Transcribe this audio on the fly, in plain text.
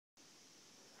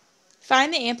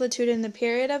Find the amplitude in the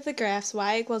period of the graphs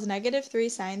y equals -3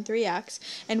 sine 3x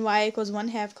and y equals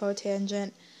 1/2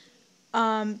 cotangent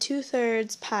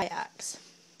 2/3 pi x.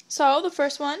 So the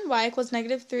first one, y equals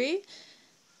 -3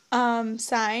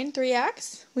 sine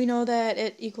 3x, we know that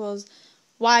it equals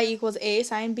y equals a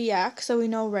sine bx, so we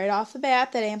know right off the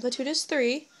bat that amplitude is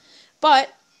 3, but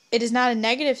it is not a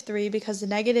 -3 because the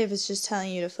negative is just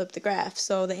telling you to flip the graph,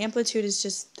 so the amplitude is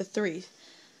just the 3.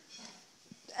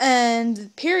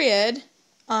 And period,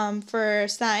 for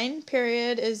sine,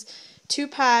 period is 2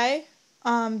 pi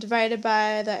divided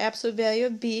by the absolute value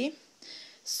of b.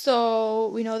 So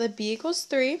we know that b equals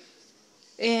 3,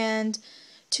 and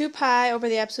 2 pi over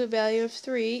the absolute value of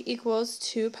 3 equals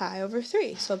 2 pi over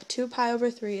 3. So 2 pi over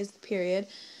 3 is the period.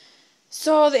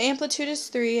 So the amplitude is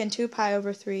 3, and 2 pi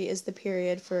over 3 is the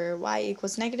period for y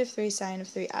equals -3 sine of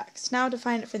 3x. Now to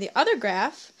find it for the other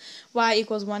graph, y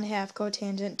equals 1/2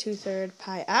 cotangent 2/3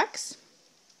 pi x.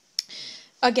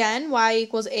 Again, y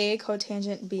equals a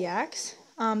cotangent bx.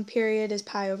 Period is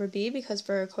pi over b because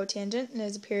for a cotangent it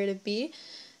is a period of b,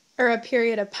 or a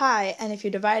period of pi, and if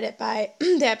you divide it by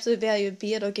the absolute value of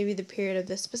b, it'll give you the period of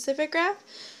this specific graph.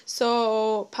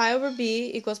 So pi over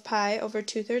b equals pi over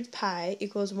 2/3 pi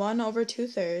equals 1 over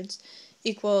 2/3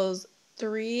 equals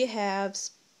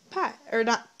 3/2 pi, or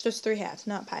not just 3/2,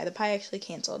 not pi. The pi actually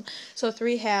canceled. So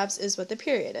 3/2 is what the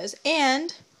period is.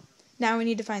 And now we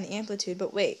need to find the amplitude,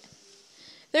 but wait.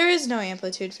 There is no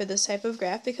amplitude for this type of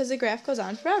graph because the graph goes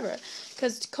on forever.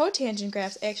 Because cotangent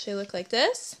graphs actually look like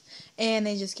this, and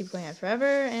they just keep going on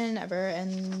forever and ever,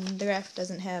 and the graph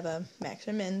doesn't have a max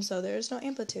or min, so there is no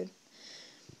amplitude.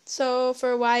 So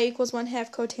for y equals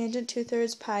 1/2 cotangent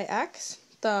 2/3 pi x,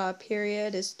 the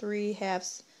period is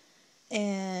 3/2,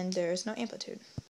 and there is no amplitude.